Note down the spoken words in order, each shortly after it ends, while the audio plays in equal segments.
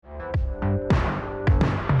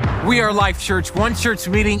We are Life Church, one church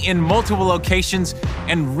meeting in multiple locations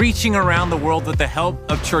and reaching around the world with the help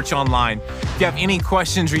of Church Online. If you have any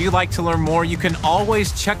questions or you'd like to learn more, you can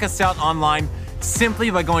always check us out online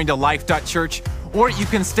simply by going to life.church, or you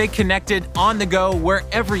can stay connected on the go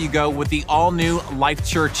wherever you go with the all-new Life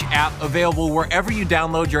Church app, available wherever you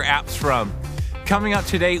download your apps from. Coming up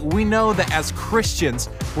today, we know that as Christians,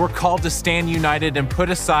 we're called to stand united and put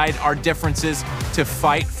aside our differences to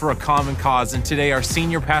fight for a common cause. And today, our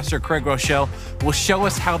senior pastor, Craig Rochelle, will show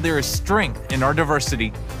us how there is strength in our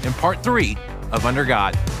diversity in part 3 of Under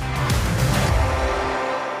God.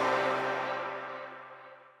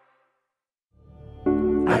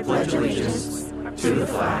 I pledge allegiance to the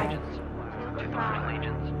flag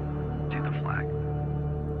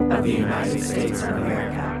of the United States of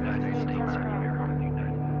America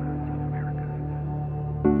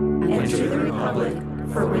and to the republic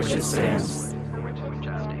for which it stands,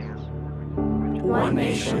 one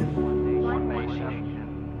nation, one nation.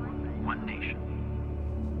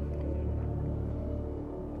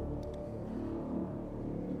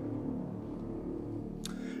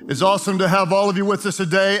 It's awesome to have all of you with us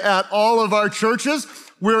today at all of our churches.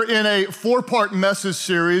 We're in a 4-part message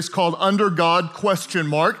series called Under God ?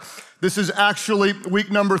 This is actually week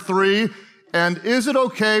number 3. And is it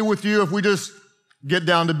okay with you if we just get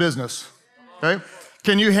down to business? Okay?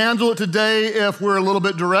 Can you handle it today if we're a little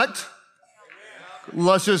bit direct?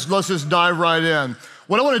 Let's just dive right in.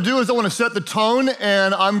 What I want to do is I want to set the tone,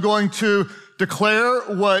 and I'm going to declare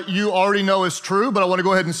what you already know is true, but I want to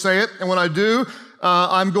go ahead and say it. And when I do,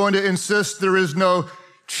 I'm going to insist there is no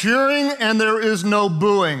cheering and there is no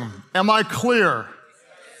booing. Am I clear?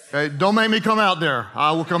 Okay, don't make me come out there.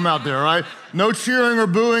 I will come out there, all right? No cheering or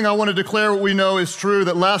booing. I want to declare what we know is true,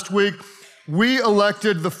 that last week we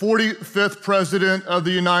elected the 45th president of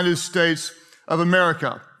the United States of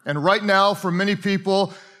America. And right now, for many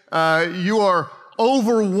people, you are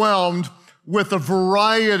overwhelmed with a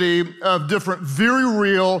variety of different, very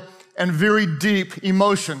real and very deep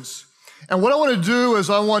emotions. And what I want to do is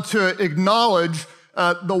I want to acknowledge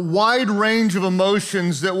the wide range of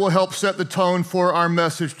emotions that will help set the tone for our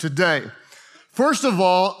message today. First of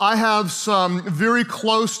all, I have some very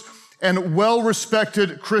close and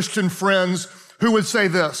well-respected Christian friends who would say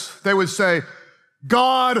this. They would say,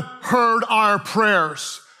 God heard our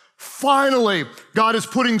prayers. Finally, God is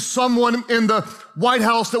putting someone in the White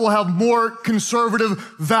House that will have more conservative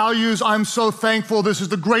values. I'm so thankful. This is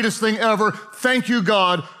the greatest thing ever. Thank you,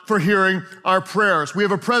 God, for hearing our prayers. We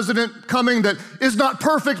have a president coming that is not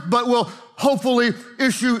perfect, but will hopefully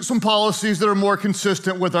issue some policies that are more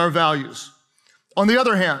consistent with our values. On the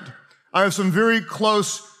other hand, I have some very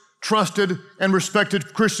close, trusted, and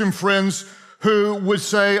respected Christian friends who would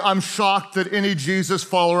say, I'm shocked that any Jesus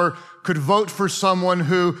follower could vote for someone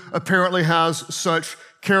who apparently has such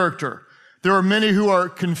character. There are many who are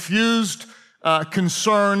confused,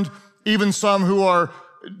 concerned, even some who are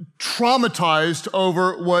traumatized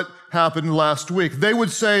over what happened last week. They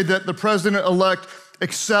would say that the president-elect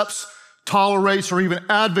accepts, tolerates, or even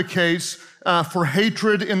advocates for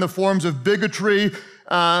hatred in the forms of bigotry,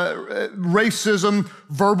 racism,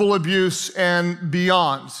 verbal abuse, and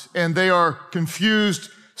beyond. And they are confused,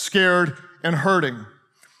 scared, and hurting.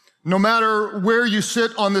 No matter where you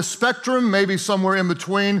sit on this spectrum, maybe somewhere in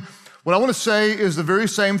between, what I want to say is the very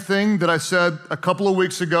same thing that I said a couple of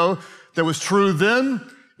weeks ago that was true then,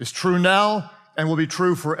 is true now, and will be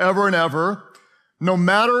true forever and ever. No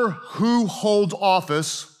matter who holds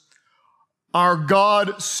office, our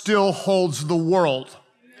God still holds the world.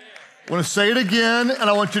 I want to say it again, and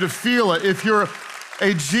I want you to feel it. If you're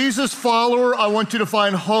a Jesus follower, I want you to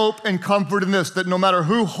find hope and comfort in this, that no matter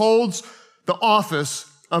who holds the office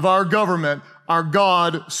of our government, our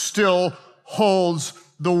God still holds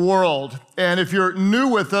the world. And if you're new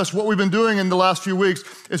with us, what we've been doing in the last few weeks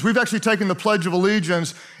is we've actually taken the Pledge of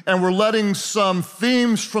Allegiance and we're letting some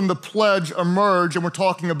themes from the pledge emerge, and we're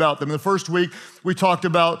talking about them. In the first week, we talked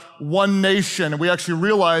about one nation, and we actually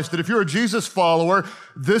realized that if you're a Jesus follower,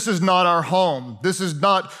 this is not our home. This is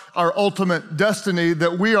not our ultimate destiny,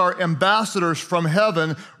 that we are ambassadors from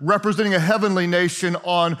heaven representing a heavenly nation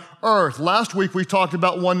on earth. Last week, we talked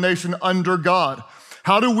about one nation under God.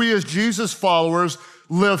 How do we as Jesus followers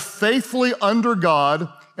live faithfully under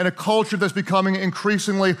God in a culture that's becoming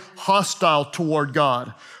increasingly hostile toward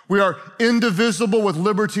God? We are indivisible with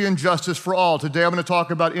liberty and justice for all. Today I'm going to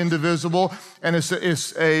talk about indivisible, and it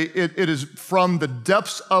is from the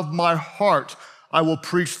depths of my heart I will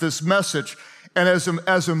preach this message. And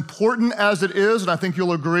as important as it is, and I think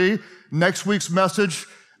you'll agree, next week's message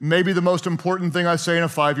maybe the most important thing I say in a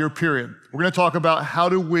 5-year period. We're going to talk about how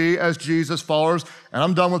do we as Jesus followers, and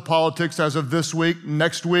I'm done with politics as of this week,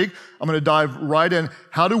 next week, I'm going to dive right in.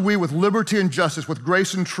 How do we, with liberty and justice, with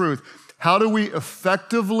grace and truth, how do we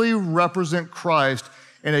effectively represent Christ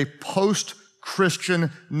in a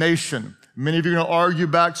post-Christian nation? Many of you are going to argue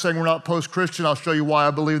back saying we're not post-Christian. I'll show you why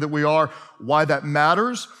I believe that we are, why that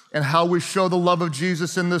matters, and how we show the love of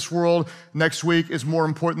Jesus in this world next week is more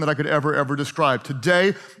important than I could ever describe.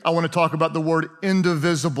 Today, I want to talk about the word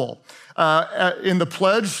indivisible. In the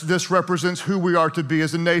pledge, this represents who we are to be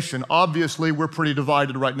as a nation. Obviously, we're pretty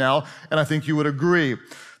divided right now, and I think you would agree.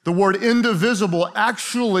 The word indivisible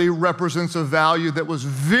actually represents a value that was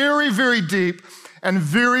very deep and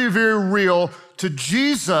very real to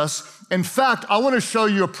Jesus. In fact, I want to show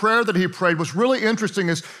you a prayer that he prayed. What's really interesting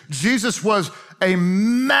is Jesus was a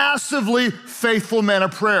massively faithful man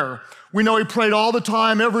of prayer. We know he prayed all the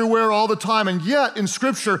time, everywhere, all the time, and yet in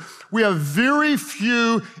Scripture, we have very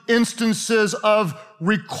few instances of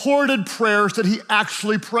recorded prayers that he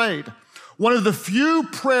actually prayed. One of the few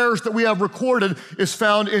prayers that we have recorded is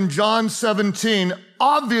found in John 17.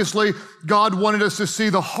 Obviously, God wanted us to see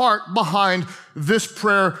the heart behind this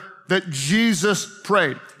prayer that Jesus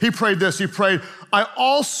prayed. He prayed this, he prayed, I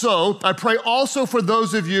pray also for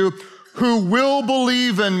those of you who will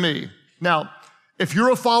believe in me. Now, if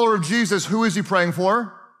you're a follower of Jesus, who is he praying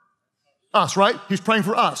for? Us, right? He's praying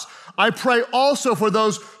for us. I pray also for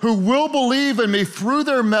those who will believe in me through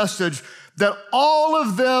their message, that all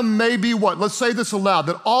of them may be what? Let's say this aloud,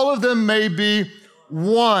 that all of them may be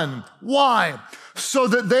one. Why? So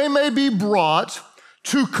that they may be brought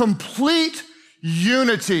to complete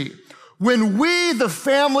unity. When we, the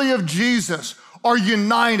family of Jesus, are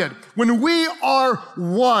united, when we are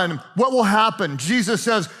one, what will happen? Jesus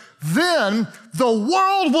says, then the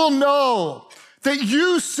world will know that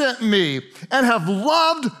you sent me and have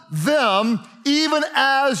loved them even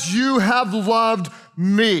as you have loved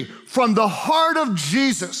me. From the heart of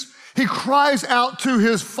Jesus, he cries out to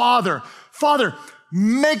his Father, Father,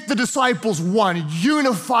 make the disciples one,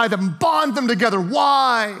 unify them, bond them together.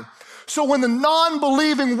 Why? So when the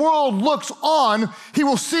non-believing world looks on, he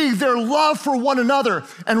will see their love for one another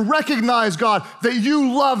and recognize, God, that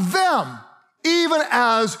you love them even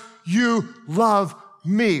as you love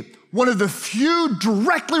me. One of the few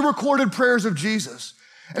directly recorded prayers of Jesus.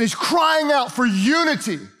 And he's crying out for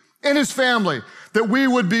unity in his family, that we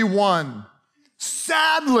would be one.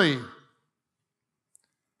 Sadly,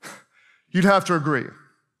 you'd have to agree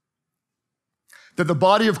that the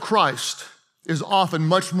body of Christ is often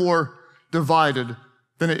much more divided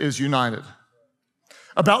than it is united.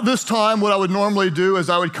 About this time, what I would normally do is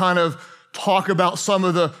I would kind of talk about some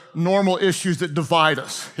of the normal issues that divide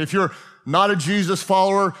us. If you're not a Jesus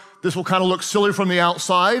follower, this will kind of look silly from the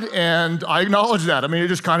outside, and I acknowledge that. I mean, it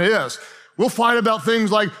just kind of is. We'll fight about things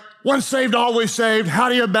like once saved, always saved. How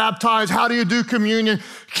do you baptize? How do you do communion?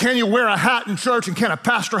 Can you wear a hat in church, and can a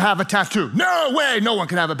pastor have a tattoo? No way, no one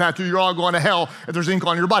can have a tattoo. You're all going to hell if there's ink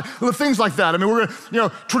on your body. Well, things like that. I mean, we're going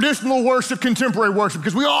to, traditional worship, contemporary worship,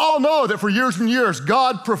 because we all know that for years and years,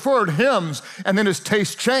 God preferred hymns, and then his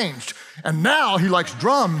taste changed. And now he likes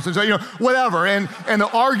drums, and so, whatever. And the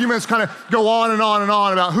arguments kind of go on and on and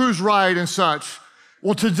on about who's right and such.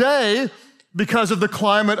 Well, today, because of the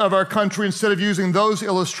climate of our country, instead of using those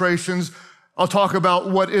illustrations, I'll talk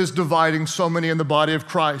about what is dividing so many in the body of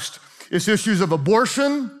Christ. It's issues of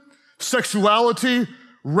abortion, sexuality,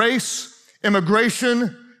 race,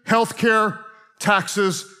 immigration, healthcare,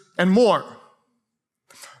 taxes, and more.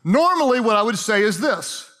 Normally, what I would say is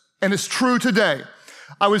this, and it's true today.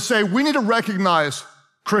 I would say we need to recognize,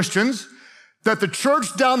 Christians, that the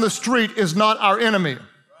church down the street is not our enemy.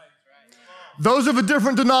 Those of a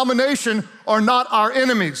different denomination are not our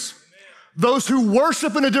enemies. Those who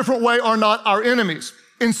worship in a different way are not our enemies.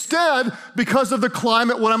 Instead, because of the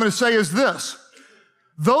climate, what I'm going to say is this.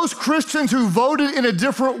 Those Christians who voted in a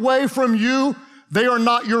different way from you, they are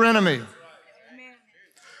not your enemy.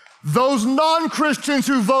 Those non-Christians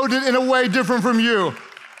who voted in a way different from you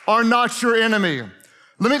are not your enemy.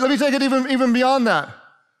 Let me take it even beyond that.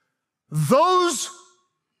 Those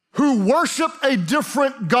who worship a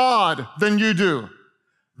different God than you do,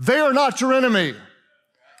 they are not your enemy.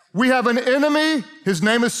 We have an enemy, his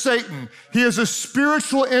name is Satan. He is a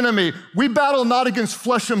spiritual enemy. We battle not against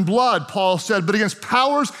flesh and blood, Paul said, but against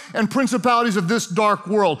powers and principalities of this dark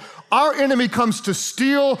world. Our enemy comes to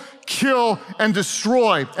steal, kill, and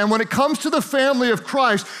destroy. And when it comes to the family of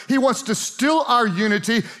Christ, he wants to steal our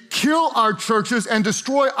unity, kill our churches, and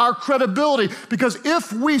destroy our credibility. Because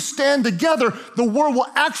if we stand together, the world will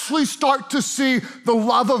actually start to see the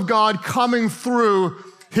love of God coming through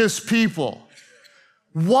his people.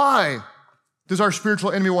 Why does our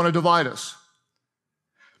spiritual enemy want to divide us?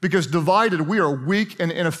 Because divided, we are weak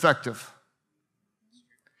and ineffective.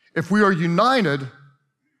 If we are united,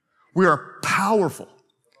 we are powerful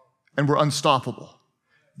and we're unstoppable.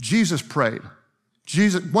 Jesus prayed.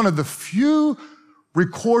 One of the few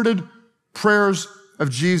recorded prayers of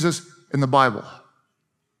Jesus in the Bible.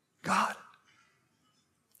 God,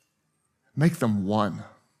 make them one.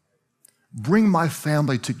 Bring my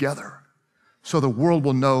family together so the world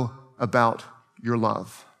will know about your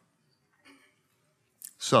love.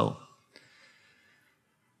 So,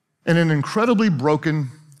 in an incredibly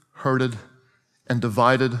broken, hurted, and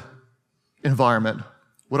divided environment,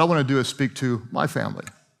 what I want to do is speak to my family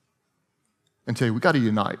and tell you, we got to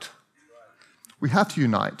unite. We have to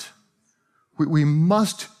unite. We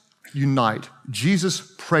must unite.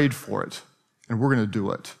 Jesus prayed for it, and we're going to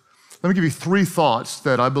do it. Let me give you 3 thoughts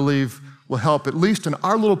that I believe will help, at least in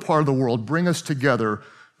our little part of the world, bring us together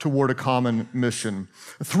toward a common mission.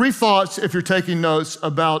 3 thoughts, if you're taking notes,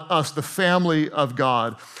 about us, the family of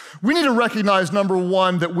God. We need to recognize, number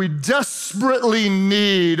 1, that we desperately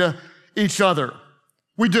need each other.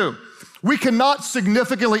 We do. We cannot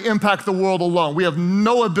significantly impact the world alone. We have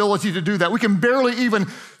no ability to do that. We can barely even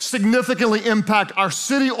significantly impact our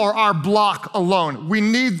city or our block alone. We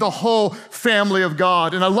need the whole family of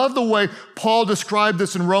God. And I love the way Paul described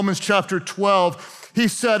this in Romans chapter 12. He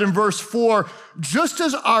said in verse 4, just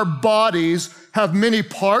as our bodies have many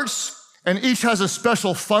parts and each has a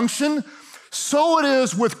special function, so it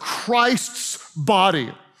is with Christ's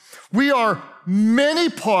body. We are many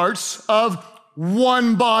parts of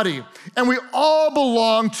one body, and we all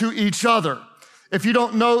belong to each other. If you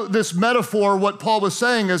don't know this metaphor, what Paul was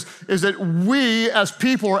saying is that we as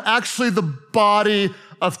people are actually the body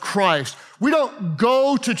of Christ. We don't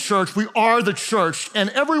go to church, we are the church. And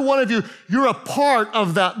every one of you, you're a part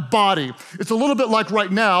of that body. It's a little bit like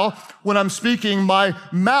right now, when I'm speaking, my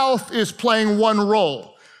mouth is playing one role.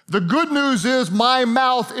 The good news is my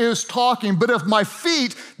mouth is talking, but if my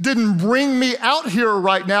feet didn't bring me out here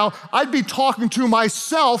right now, I'd be talking to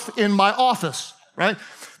myself in my office, right?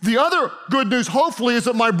 The other good news, hopefully, is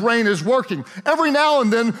that my brain is working. Every now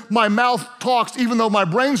and then, my mouth talks, even though my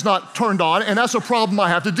brain's not turned on, and that's a problem I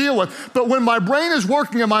have to deal with. But when my brain is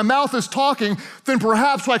working and my mouth is talking, then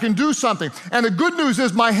perhaps I can do something. And the good news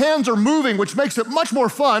is my hands are moving, which makes it much more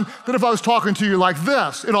fun than if I was talking to you like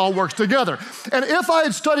this. It all works together. And if I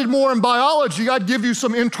had studied more in biology, I'd give you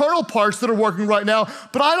some internal parts that are working right now,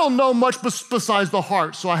 but I don't know much besides the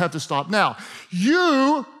heart, so I have to stop now.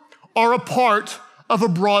 You are a part of a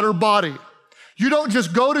broader body. You don't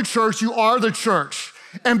just go to church, you are the church.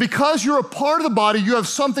 And because you're a part of the body, you have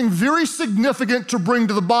something very significant to bring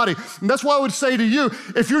to the body. And that's why I would say to you,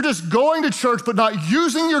 if you're just going to church but not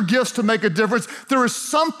using your gifts to make a difference, there is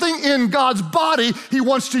something in God's body he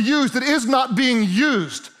wants to use that is not being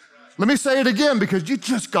used. Let me say it again because you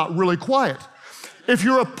just got really quiet. If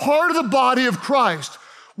you're a part of the body of Christ,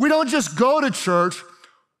 we don't just go to church,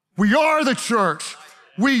 we are the church.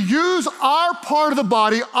 We use our part of the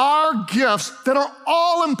body, our gifts that are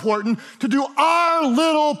all important to do our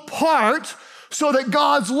little part so that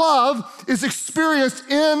God's love is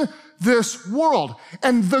experienced in this world.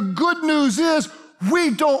 And the good news is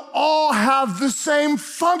we don't all have the same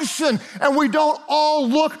function and we don't all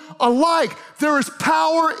look alike. There is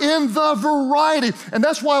power in the variety. And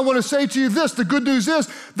that's why I want to say to you this. The good news is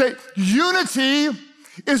that unity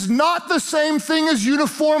is not the same thing as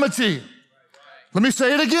uniformity. Let me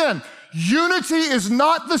say it again. Unity is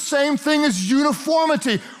not the same thing as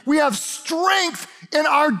uniformity. We have strength in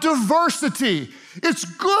our diversity. It's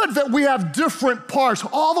good that we have different parts,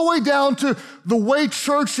 all the way down to the way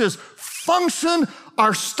churches function,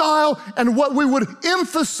 our style, and what we would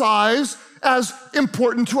emphasize as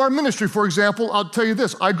important to our ministry. For example, I'll tell you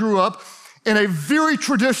this. I grew up in a very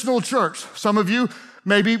traditional church. Some of you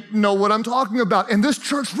maybe know what I'm talking about. And this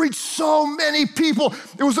church reached so many people.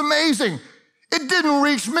 It was amazing. It didn't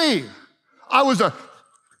reach me. I was a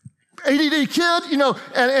ADD kid, and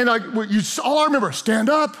all I remember, stand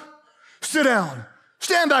up, sit down,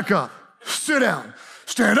 stand back up, sit down,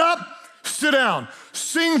 stand up, sit down,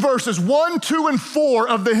 sing verses 1, 2, and 4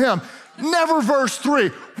 of the hymn. Never verse 3.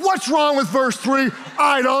 What's wrong with verse 3?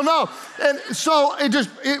 I don't know. And so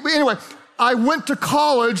anyway, I went to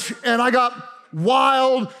college and I got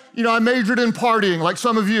wild, I majored in partying like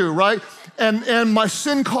some of you, right? And my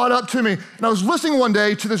sin caught up to me. And I was listening one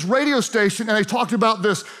day to this radio station and they talked about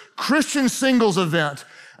this Christian singles event.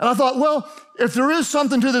 And I thought, well, if there is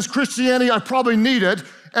something to this Christianity, I probably need it.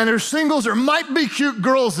 And there's singles, there might be cute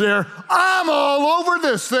girls there. I'm all over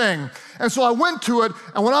this thing. And so I went to it,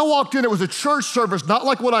 and when I walked in, it was a church service, not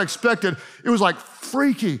like what I expected. It was like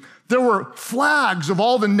freaky. There were flags of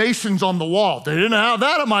all the nations on the wall. They didn't have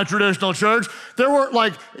that at my traditional church. There were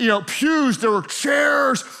pews, there were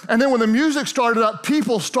chairs. And then when the music started up,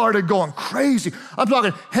 people started going crazy. I'm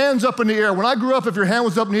talking hands up in the air. When I grew up, if your hand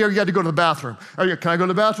was up in the air, you had to go to the bathroom. Can I go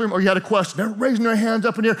to the bathroom? Or you had a question. They're raising their hands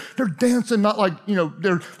up in the air. They're dancing, not like,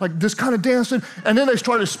 they're like this kind of dancing. And then they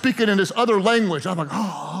started speaking in this other language. I'm like,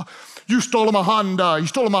 oh, you stole my Honda. You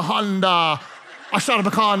stole my Honda. I shot a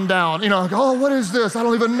pecan down, like, oh, what is this? I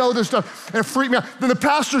don't even know this stuff. And it freaked me out. Then the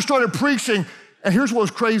pastor started preaching, and here's what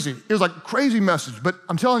was crazy. It was like a crazy message, but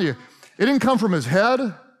I'm telling you, it didn't come from his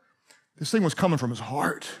head. This thing was coming from his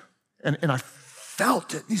heart, and I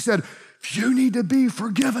felt it. He said, if you need to be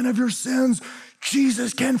forgiven of your sins,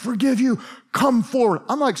 Jesus can forgive you. Come forward.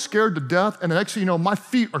 I'm like scared to death, and the next thing you know, my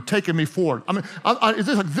feet are taking me forward. I mean,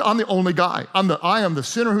 I'm the only guy. I am the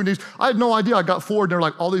sinner who needs. I had no idea. I got forward, and there were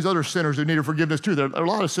like all these other sinners who needed forgiveness too. There are a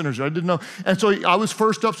lot of sinners there. I didn't know, and so I was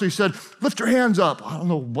first up. So he said, "Lift your hands up." I don't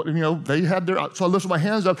know what they had there. So I lifted my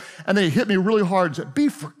hands up, and then he hit me really hard and said, "Be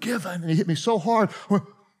forgiven." And he hit me so hard,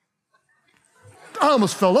 I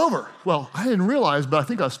almost fell over. Well, I didn't realize, but I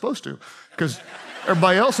think I was supposed to, because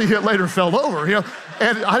everybody else he hit later fell over,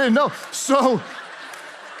 and I didn't know.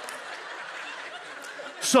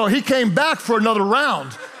 So he came back for another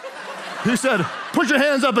round. He said, put your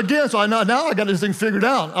hands up again. So now I got this thing figured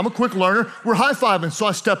out. I'm a quick learner. We're high-fiving. So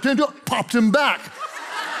I stepped into it, popped him back.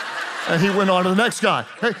 And he went on to the next guy.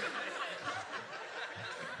 Hey.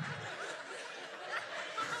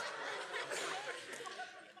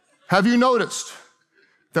 Have you noticed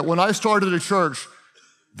that when I started a church,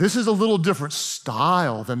 this is a little different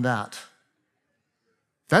style than that?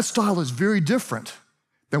 That style is very different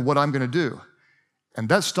than what I'm gonna do. And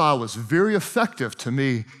that style was very effective to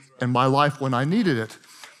me in my life when I needed it.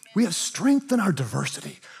 We have strength in our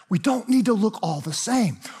diversity. We don't need to look all the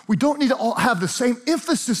same. We don't need to all have the same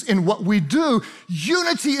emphasis in what we do.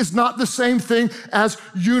 Unity is not the same thing as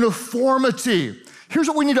uniformity. Here's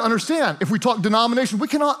what we need to understand. If we talk denomination, we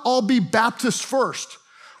cannot all be Baptists first.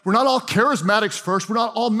 We're not all charismatics first. We're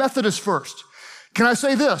not all Methodists first. Can I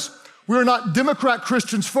say this? We're not Democrat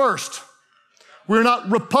Christians first. We're not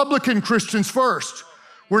Republican Christians first.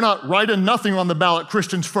 We're not right and nothing on the ballot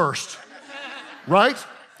Christians first. Right?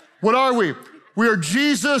 What are we? We are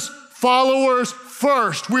Jesus followers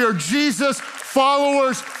first. We are Jesus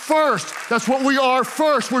followers first. That's what we are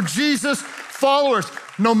first. We're Jesus followers.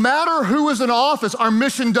 No matter who is in office, our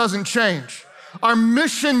mission doesn't change. Our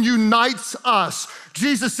mission unites us.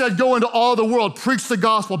 Jesus said, go into all the world, preach the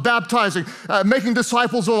gospel, baptizing, making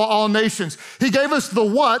disciples of all nations. He gave us the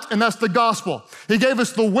what, and that's the gospel. He gave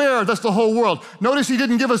us the where, that's the whole world. Notice he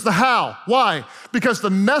didn't give us the how. Why? Because the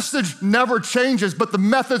message never changes, but the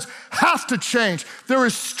methods have to change. There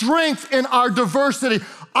is strength in our diversity.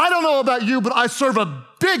 I don't know about you, but I serve a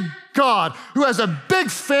big God who has a big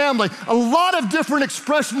family, a lot of different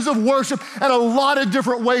expressions of worship, and a lot of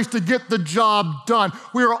different ways to get the job done.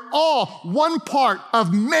 We are all one part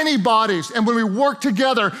of many bodies, and when we work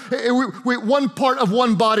together, one part of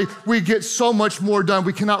one body, we get so much more done.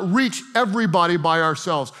 We cannot reach everybody by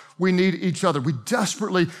ourselves. We need each other. We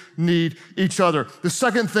desperately need each other. The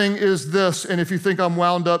second thing is this, and if you think I'm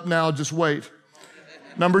wound up now, just wait.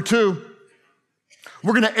 Number two,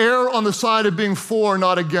 we're gonna err on the side of being for,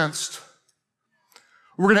 not against.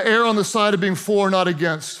 We're gonna err on the side of being for, not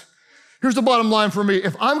against. Here's the bottom line for me.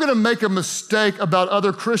 If I'm gonna make a mistake about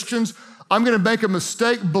other Christians, I'm gonna make a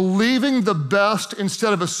mistake believing the best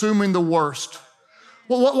instead of assuming the worst.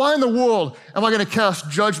 Well, why in the world am I gonna cast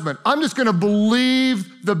judgment? I'm just gonna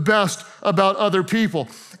believe the best about other people.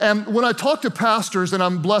 And when I talk to pastors, and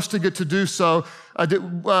I'm blessed to get to do so,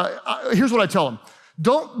 here's what I tell them.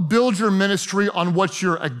 Don't build your ministry on what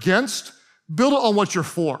you're against, build it on what you're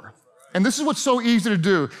for. And this is what's so easy to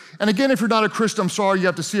do. And again, if you're not a Christian, I'm sorry, you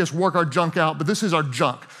have to see us work our junk out, but this is our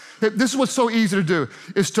junk. This is what's so easy to do,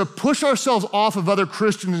 is to push ourselves off of other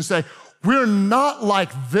Christians and say, we're not like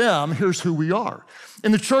them, here's who we are.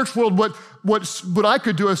 In the church world, what I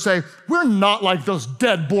could do is say, we're not like those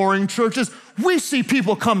dead, boring churches. We see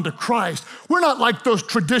people come to Christ. We're not like those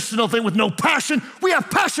traditional things with no passion. We have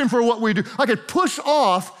passion for what we do. I could push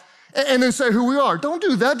off and then say who we are. Don't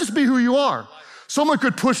do that, just be who you are. Someone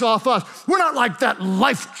could push off us. We're not like that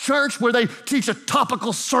Life Church where they teach a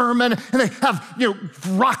topical sermon and they have,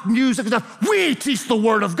 rock music and stuff. We teach the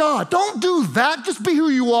Word of God. Don't do that, just be who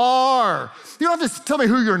you are. You don't have to tell me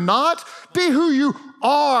who you're not. Be who you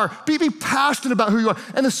are. Be passionate about who you are.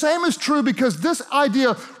 And the same is true because this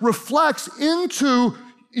idea reflects into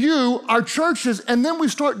you, our churches, and then we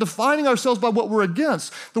start defining ourselves by what we're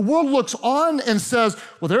against. The world looks on and says,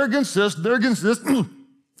 well, they're against this, and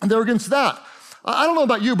they're against that. I don't know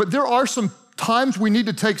about you, but there are some times we need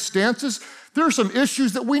to take stances. There are some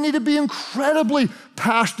issues that we need to be incredibly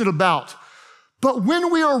passionate about. But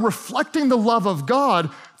when we are reflecting the love of God,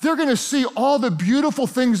 they're gonna see all the beautiful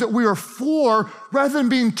things that we are for rather than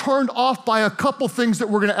being turned off by a couple things that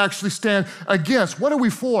we're gonna actually stand against. What are we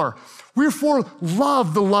for? We're for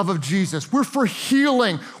love, the love of Jesus. We're for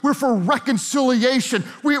healing. We're for reconciliation.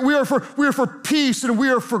 We are for peace, and we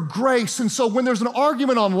are for grace. And so when there's an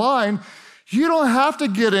argument online, you don't have to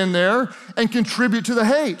get in there and contribute to the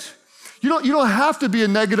hate. You don't have to be a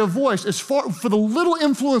negative voice. For the little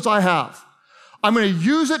influence I have, I'm gonna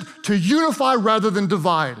use it to unify rather than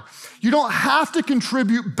divide. You don't have to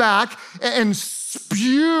contribute back and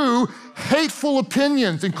spew hateful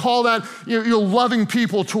opinions and call that loving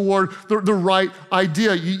people toward the right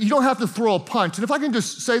idea. You don't have to throw a punch. And if I can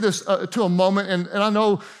just say this to a moment, and I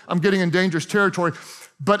know I'm getting in dangerous territory,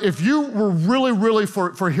 but if you were really, really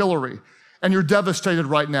for Hillary and you're devastated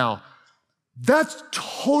right now, that's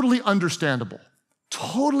totally understandable.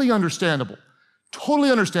 Totally understandable. Totally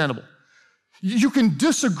understandable. You can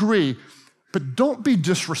disagree, but don't be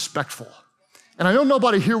disrespectful. And I know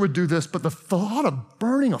nobody here would do this, but the thought of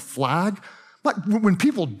burning a flag, like when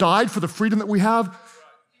people died for the freedom that we have,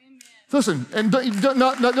 listen, and let's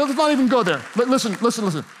not even go there.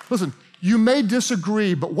 Listen. You may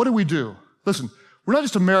disagree, but what do? Listen, we're not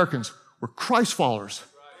just Americans, we're Christ followers.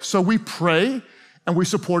 So we pray and we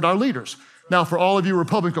support our leaders. Now, for all of you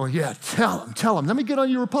Republicans going, yeah, tell them. Let me get on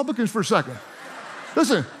you Republicans for a second.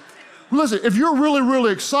 Listen, if you're really,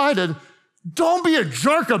 really excited, don't be a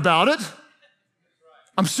jerk about it.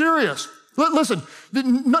 I'm serious. Listen,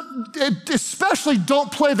 especially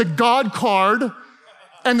don't play the God card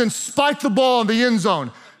and then spike the ball in the end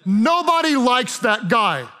zone. Nobody likes that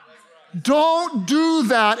guy. Don't do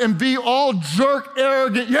that and be all jerk,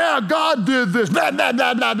 arrogant. Yeah, God did this, blah, blah,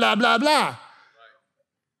 blah, blah, blah, blah, blah.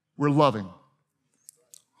 We're loving.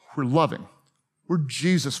 We're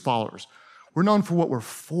Jesus followers. We're known for what we're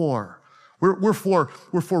for. We're for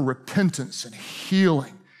repentance and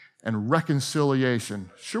healing and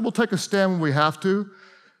reconciliation. Sure, we'll take a stand when we have to,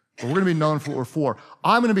 but we're gonna be known for what we're for.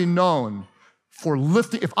 I'm gonna be known for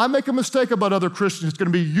lifting. If I make a mistake about other Christians, it's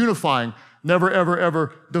gonna be unifying, never, ever,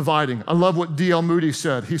 ever dividing. I love what D.L. Moody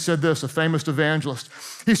said. He said this, a famous evangelist.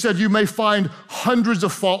 He said, you may find hundreds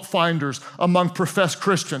of fault finders among professed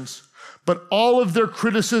Christians, but all of their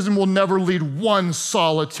criticism will never lead one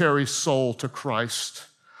solitary soul to Christ.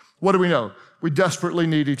 What do we know? We desperately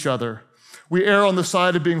need each other. We err on the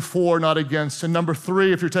side of being for, not against. And number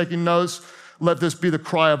 3, if you're taking notes, let this be the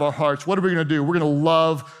cry of our hearts. What are we gonna do? We're gonna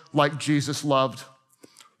love like Jesus loved.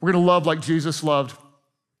 We're gonna love like Jesus loved.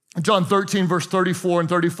 In John 13, verse 34 and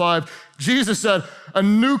 35, Jesus said, a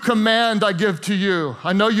new command I give to you.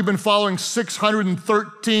 I know you've been following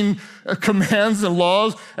 613 commands and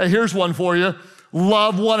laws, and here's one for you.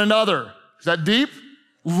 Love one another. Is that deep?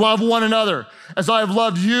 Love one another. As I have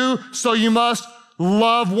loved you, so you must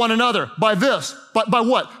love one another. By this, by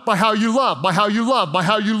what? By how you love, by how you love, by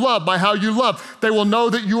how you love, by how you love. They will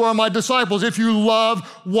know that you are my disciples if you love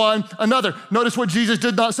one another. Notice what Jesus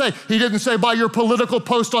did not say. He didn't say by your political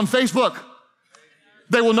post on Facebook.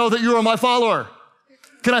 They will know that you are my follower.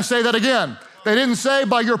 Can I say that again? They didn't say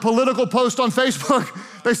by your political post on Facebook.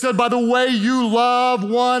 They said by the way you love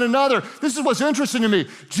one another. This is what's interesting to me.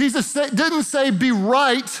 Jesus didn't say be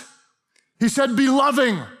right. He said be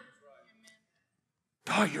loving.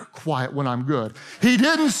 Oh, you're quiet when I'm good. He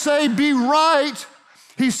didn't say be right.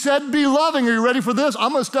 He said be loving. Are you ready for this?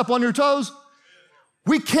 I'm gonna step on your toes.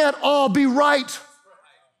 We can't all be right.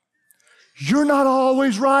 You're not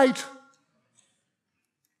always right.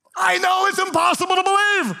 I know it's impossible to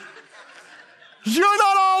believe. You're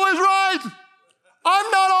not always right.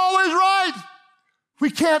 I'm not always right. We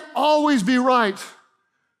can't always be right,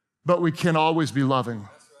 but we can always be loving.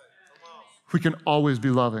 We can always be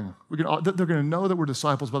loving. They're gonna know that we're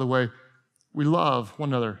disciples by the way we love one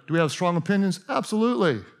another. Do we have strong opinions?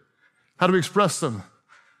 Absolutely. How do we express them?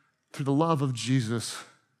 Through the love of Jesus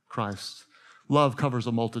Christ. Love covers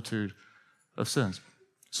a multitude of sins.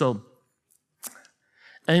 So,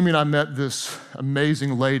 Amy and I met this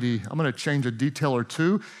amazing lady. I'm gonna change a detail or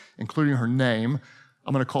two, including her name.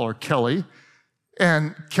 I'm gonna call her Kelly.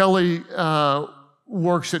 And Kelly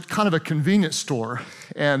works at kind of a convenience store.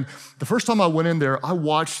 And the first time I went in there, I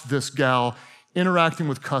watched this gal interacting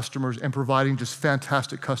with customers and providing just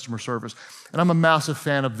fantastic customer service. And I'm a massive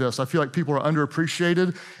fan of this. I feel like people are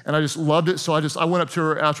underappreciated, and I just loved it. So I went up to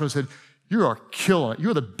her after and said, you are killing it.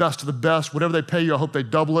 You're the best of the best. Whatever they pay you, I hope they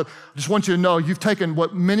double it. I just want you to know you've taken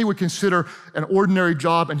what many would consider an ordinary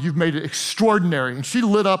job and you've made it extraordinary. And she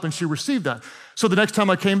lit up and she received that. So the next time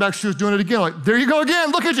I came back, she was doing it again. Like, there you go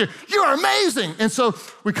again, look at you, you're amazing. And so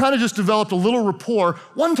we kind of just developed a little rapport.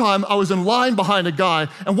 One time I was in line behind a guy,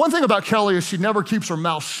 and one thing about Kelly is she never keeps her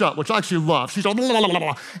mouth shut, which I actually love. She's like, blah, blah, blah,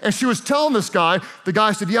 blah. And she was telling this guy, the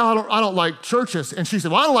guy said, yeah, I don't like churches. And she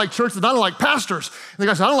said, well, I don't like churches, I don't like pastors. And the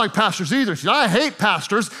guy said, I don't like pastors either. She said, I hate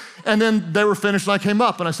pastors. And then they were finished and I came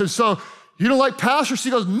up and I said, so you don't like pastors? She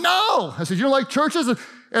goes, no. I said, you don't like churches?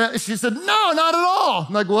 And she said, no, not at all.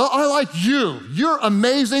 I'm like, well, I like you. You're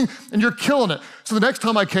amazing and you're killing it. So the next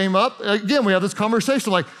time I came up, again, we have this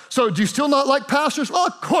conversation like, so do you still not like pastors? Well,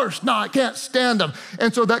 of course not, I can't stand them.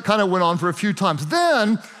 And so that kind of went on for a few times.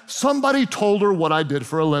 Then somebody told her what I did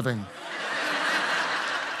for a living.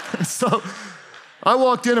 So I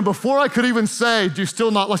walked in and before I could even say, do you still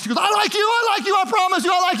not like, she goes, I like you, I promise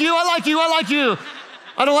you, I like you, I like you, I like you.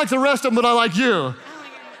 I don't like the rest of them, but I like you.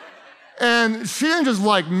 And she didn't just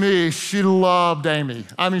like me, she loved Amy.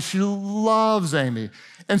 I mean, she loves Amy.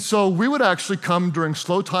 And so we would actually come during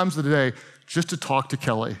slow times of the day just to talk to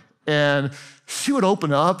Kelly. And she would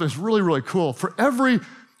open up. It's really, really cool. For every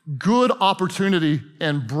good opportunity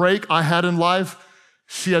and break I had in life,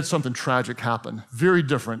 she had something tragic happen, very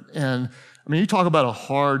different. And I mean, you talk about a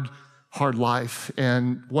hard life.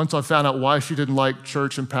 And once I found out why she didn't like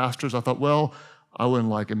church and pastors, I thought, well, I wouldn't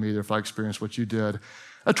like him either if I experienced what you did.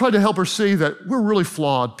 I tried to help her see that we're really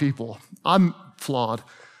flawed people. I'm flawed.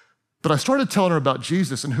 But I started telling her about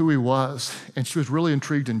Jesus and who he was, and she was really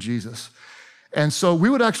intrigued in Jesus. And so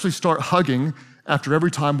we would actually start hugging after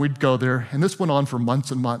every time we'd go there, and this went on for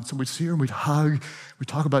months and months. And we'd see her and we'd hug, we'd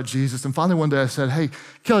talk about Jesus. And finally one day I said, hey,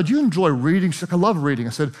 Kelly, do you enjoy reading? She's like, I love reading.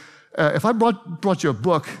 I said, if I brought you a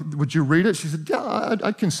book, would you read it? She said, yeah,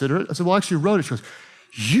 I'd consider it. I said, well, I actually wrote it. She goes,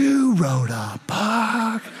 you wrote a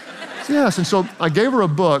book? Yes, and so I gave her a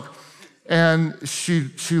book, and she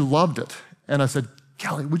loved it. And I said,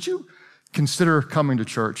 Kelly, would you consider coming to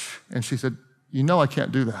church? And she said, you know I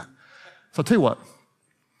can't do that. So I'll tell you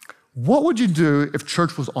what would you do if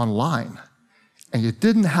church was online and you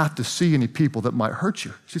didn't have to see any people that might hurt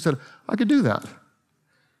you? She said, I could do that.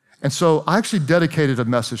 And so I actually dedicated a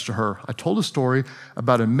message to her. I told a story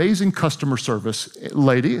about an amazing customer service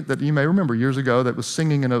lady that you may remember years ago that was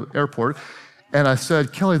singing in an airport. And I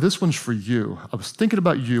said, Kelly, this one's for you. I was thinking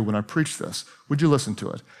about you when I preached this. Would you listen to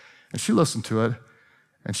it? And she listened to it,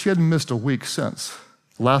 and she hadn't missed a week since.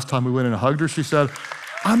 Last time we went in and hugged her, she said,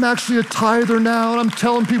 I'm actually a tither now, and I'm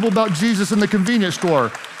telling people about Jesus in the convenience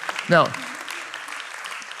store. Now,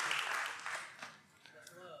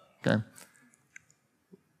 okay,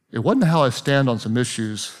 it wasn't how I stand on some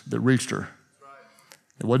issues that reached her.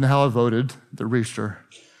 It wasn't how I voted that reached her.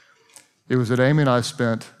 It was that Amy and I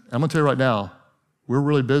spent, I'm gonna tell you right now, we're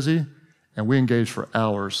really busy, and we engaged for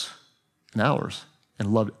hours and hours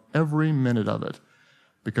and loved every minute of it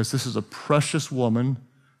because this is a precious woman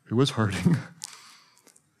who was hurting,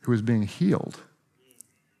 who is being healed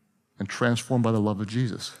and transformed by the love of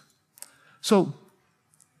Jesus. So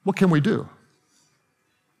what can we do?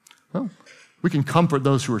 Well, we can comfort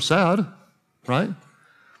those who are sad, right?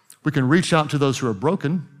 We can reach out to those who are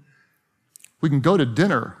broken. We can go to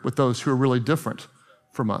dinner with those who are really different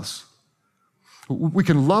from us. We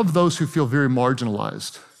can love those who feel very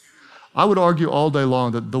marginalized. I would argue all day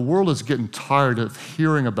long that the world is getting tired of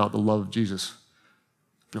hearing about the love of Jesus.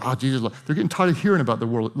 Oh, Jesus, they're getting tired of hearing about the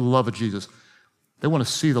love of Jesus. They want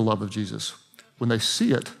to see the love of Jesus. When they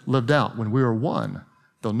see it lived out, when we are one,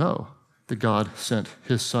 they'll know that God sent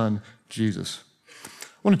his son, Jesus.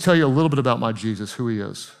 I want to tell you a little bit about my Jesus, who he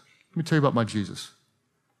is. Let me tell you about my Jesus.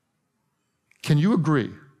 Can you agree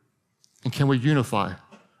and can we unify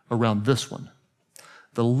around this one?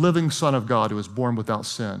 The living Son of God who was born without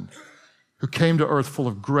sin, who came to earth full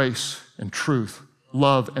of grace and truth,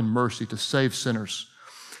 love and mercy to save sinners.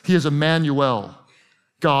 He is Emmanuel,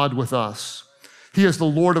 God with us. He is the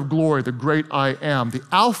Lord of glory, the great I am, the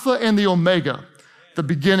Alpha and the Omega, the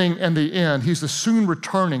beginning and the end. He's the soon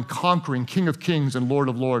returning, conquering King of kings and Lord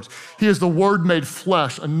of lords. He is the Word made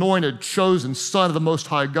flesh, anointed, chosen Son of the Most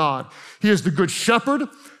High God. He is the good shepherd,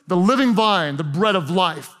 the living vine, the bread of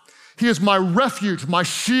life. He is my refuge, my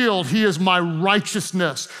shield. He is my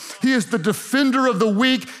righteousness. He is the defender of the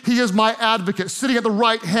weak. He is my advocate, sitting at the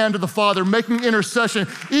right hand of the Father, making intercession,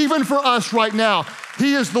 even for us right now.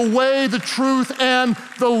 He is the way, the truth, and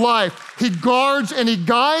the life. He guards and he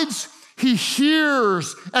guides. He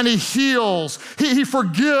hears and he heals. He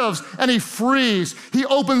forgives and he frees. He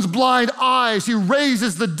opens blind eyes. He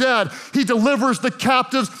raises the dead. He delivers the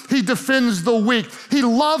captives. He defends the weak. He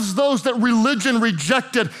loves those that religion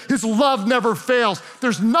rejected. His love never fails.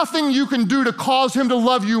 There's nothing you can do to cause him to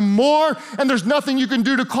love you more, and there's nothing you can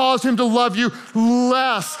do to cause him to love you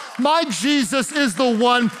less. My Jesus is the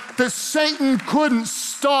one that Satan couldn't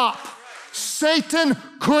stop. Satan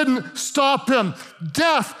couldn't stop him.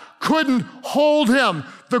 Death couldn't hold him.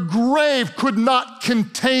 The grave could not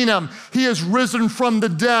contain him. He is risen from the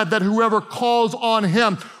dead, that whoever calls on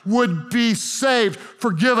him would be saved,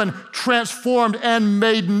 forgiven, transformed, and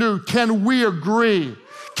made new. Can we agree?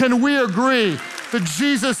 Can we agree that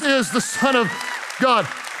Jesus is the Son of God?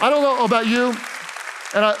 I don't know about you,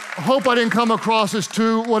 and I hope I didn't come across as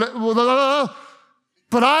too,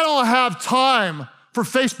 but I don't have time for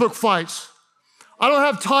Facebook fights. I don't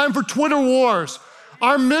have time for Twitter wars.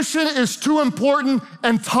 Our mission is too important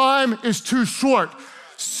and time is too short.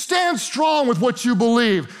 Stand strong with what you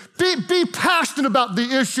believe. Be passionate about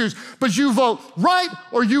the issues, but you vote right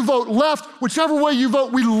or you vote left, whichever way you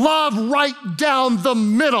vote, we love right down the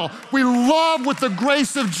middle. We love with the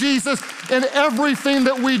grace of Jesus in everything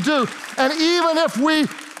that we do. And even if we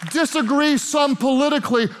disagree some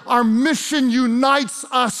politically, our mission unites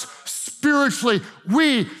us spiritually.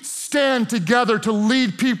 We stand together to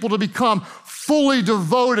lead people to become fully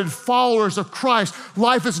devoted followers of Christ.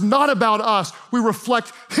 Life is not about us. We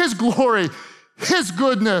reflect his glory, his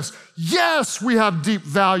goodness. Yes, we have deep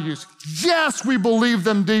values. Yes, we believe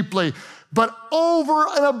them deeply. But over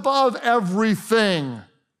and above everything,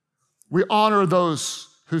 we honor those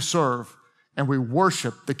who serve and we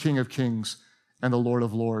worship the King of Kings and the Lord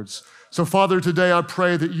of Lords. So Father, today I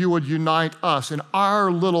pray that you would unite us in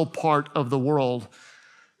our little part of the world.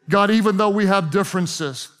 God, even though we have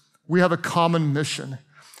differences, we have a common mission.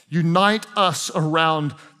 Unite us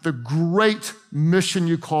around the great mission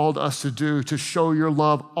you called us to do, to show your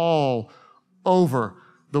love all over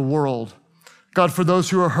the world. God, for those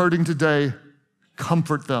who are hurting today,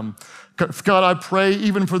 comfort them. God, I pray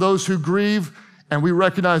even for those who grieve, and we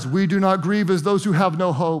recognize we do not grieve as those who have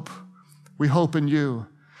no hope. We hope in you.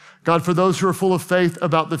 God, for those who are full of faith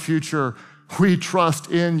about the future, we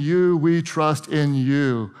trust in you. We trust in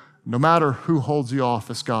you. No matter who holds the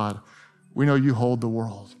office, God, we know you hold the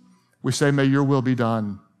world. We say, may your will be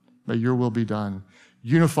done. May your will be done.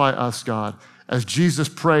 Unify us, God. As Jesus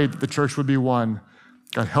prayed that the church would be one,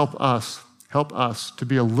 God, help us to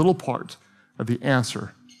be a little part of the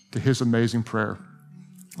answer to his amazing prayer.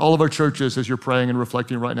 All of our churches, as you're praying and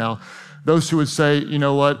reflecting right now, those who would say, you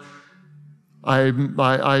know what, I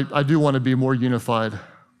do want to be more unified.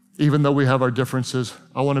 Even though we have our differences,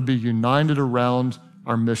 I want to be united around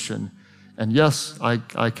our mission. And yes,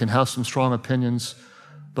 I can have some strong opinions,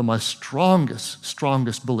 but my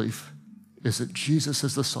strongest belief is that Jesus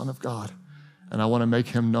is the Son of God, and I want to make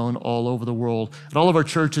him known all over the world. And all of our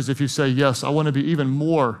churches, if you say, yes, I want to be even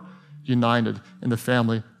more united in the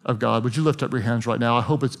family of God, would you lift up your hands right now? I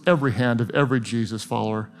hope it's every hand of every Jesus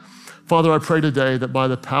follower. Father, I pray today that by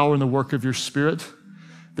the power and the work of your Spirit,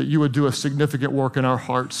 that you would do a significant work in our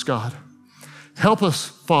hearts, God. Help us,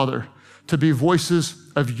 Father, to be voices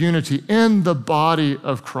of unity in the body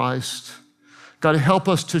of Christ. God, help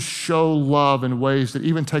us to show love in ways that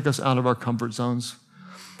even take us out of our comfort zones.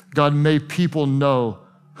 God, may people know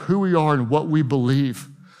who we are and what we believe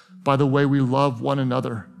by the way we love one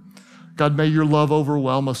another. God, may your love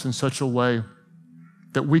overwhelm us in such a way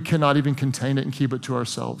that we cannot even contain it and keep it to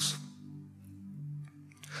ourselves.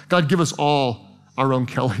 God, give us all our own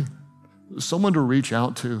Kelly, someone to reach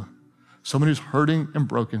out to, someone who's hurting and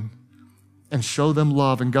broken, and show them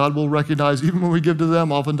love. And God will recognize, even when we give to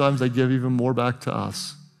them, oftentimes they give even more back to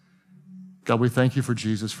us. God, we thank you for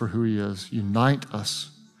Jesus, for who he is. Unite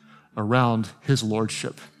us around his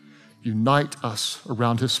lordship. Unite us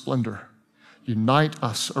around his splendor. Unite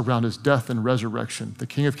us around his death and resurrection, the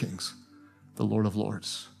King of Kings, the Lord of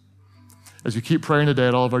Lords. As you keep praying today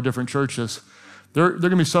at all of our different churches, there are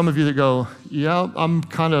going to be some of you that go, yeah, I'm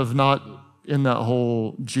kind of not in that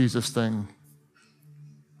whole Jesus thing.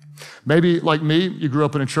 Maybe like me, you grew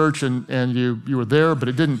up in a church and you were there, but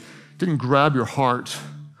it didn't grab your heart.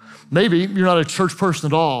 Maybe you're not a church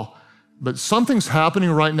person at all, but something's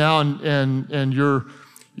happening right now and you're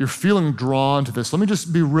feeling drawn to this. Let me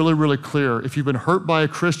just be really, really clear. If you've been hurt by a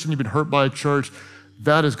Christian, you've been hurt by a church,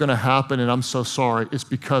 that is going to happen, and I'm so sorry. It's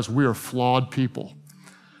because we are flawed people.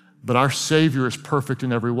 But our Savior is perfect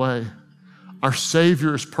in every way. Our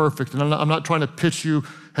Savior is perfect. And I'm not trying to pitch you,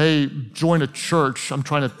 hey, join a church. I'm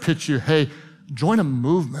trying to pitch you, hey, join a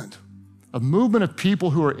movement of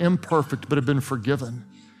people who are imperfect but have been forgiven.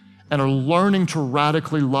 and are learning to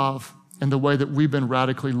radically love in the way that we've been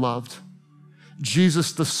radically loved.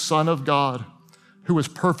 Jesus, the Son of God, who was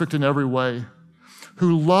perfect in every way,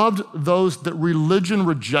 who loved those that religion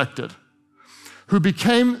rejected, who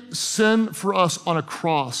became sin for us on a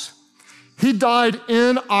cross. He died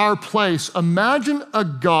in our place. Imagine a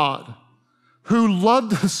God who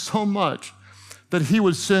loved us so much that he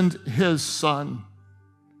would send his son.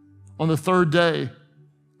 On the third day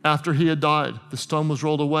after he had died, the stone was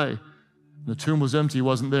rolled away. The tomb was empty, he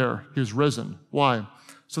wasn't there. He was risen. Why?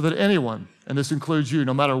 So that anyone, and this includes you,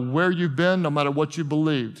 no matter where you've been, no matter what you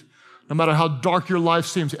believed, no matter how dark your life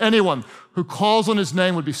seems, anyone who calls on his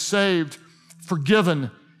name would be saved, forgiven,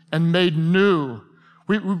 and made new.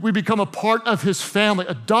 We become a part of his family,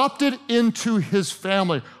 adopted into his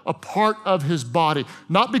family, a part of his body.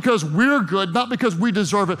 Not because we're good, not because we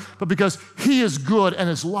deserve it, but because he is good and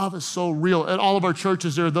his love is so real. At all of our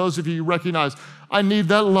churches, there are those of you who recognize, I need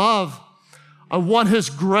that love. I want his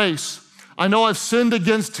grace. I know I've sinned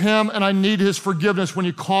against him and I need his forgiveness. When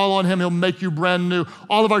you call on him, he'll make you brand new.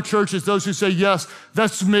 All of our churches, those who say, yes,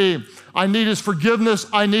 that's me. I need his forgiveness.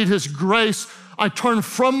 I need his grace. I turn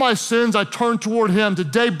from my sins. I turn toward him.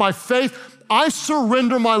 Today, by faith, I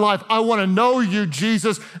surrender my life. I want to know you,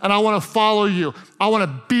 Jesus, and I want to follow you. I want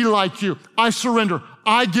to be like you. I surrender.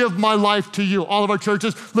 I give my life to you. All of our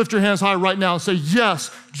churches, lift your hands high right now and say, yes,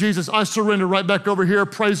 Jesus, I surrender. Right back over here.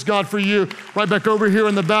 Praise God for you. Right back over here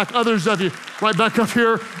in the back. Others of you, right back up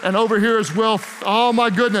here and over here as well. Oh my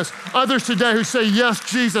goodness. Others today who say, yes,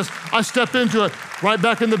 Jesus, I step into it. Right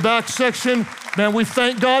back in the back section. Man, we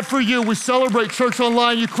thank God for you. We celebrate Church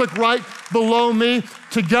Online. You click right below me.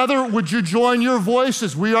 Together, would you join your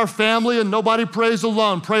voices? We are family and nobody prays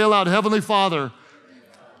alone. Pray aloud. Heavenly Father,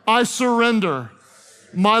 I surrender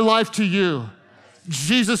my life to you.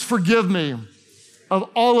 Jesus, forgive me of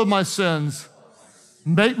all of my sins.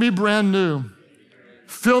 Make me brand new.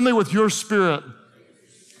 Fill me with your spirit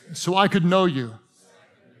so I could know you,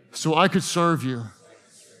 so I could serve you,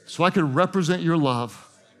 so I could represent your love.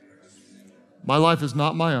 My life is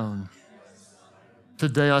not my own.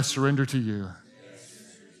 Today I surrender to you.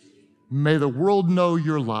 May the world know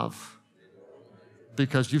your love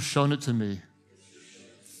because you've shown it to me.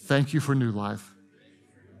 Thank you for new life.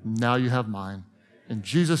 Now you have mine. In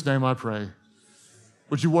Jesus' name I pray.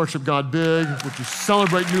 Would you worship God big? Would you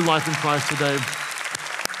celebrate new life in Christ today?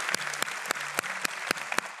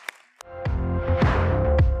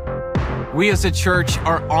 We as a church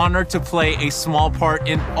are honored to play a small part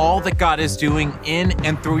in all that God is doing in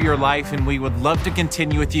and through your life, and we would love to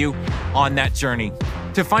continue with you on that journey.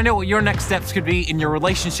 To find out what your next steps could be in your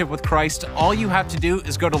relationship with Christ, all you have to do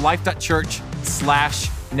is go to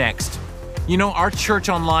life.church/next. You know, our Church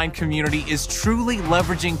Online community is truly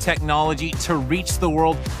leveraging technology to reach the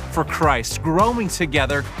world for Christ, growing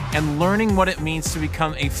together and learning what it means to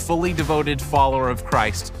become a fully devoted follower of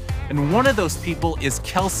Christ. And one of those people is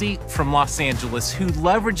Kelsey from Los Angeles, who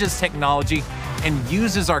leverages technology and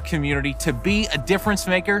uses our community to be a difference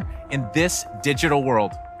maker in this digital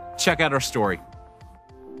world. Check out our story.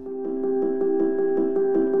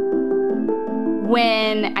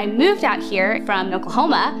 When I moved out here from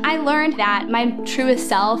Oklahoma, I learned that my truest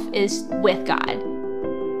self is with God.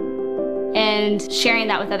 And sharing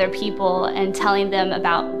that with other people and telling them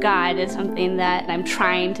about God is something that I'm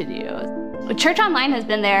trying to do. Church Online has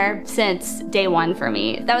been there since day one for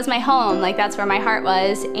me. That was my home, like that's where my heart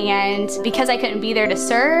was. And because I couldn't be there to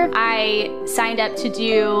serve, I signed up to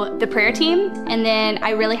do the prayer team. And then I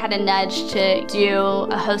really had a nudge to do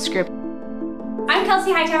a host group. I'm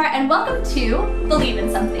Kelsey Hightower and welcome to Believe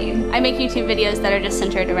in Something. I make YouTube videos that are just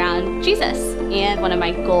centered around Jesus. And one of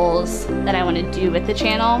my goals that I want to do with the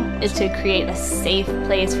channel is to create a safe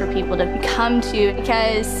place for people to come to,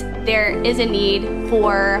 because there is a need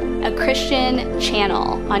for a Christian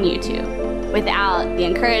channel on YouTube. Without the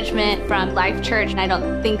encouragement from Life Church, I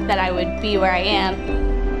don't think that I would be where I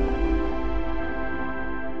am.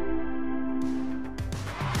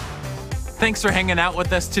 Thanks for hanging out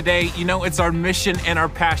with us today. You know, it's our mission and our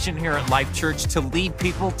passion here at Life Church to lead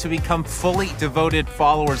people to become fully devoted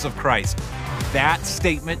followers of Christ. That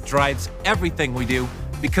statement drives everything we do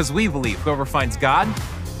because we believe whoever finds God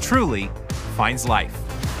truly finds life.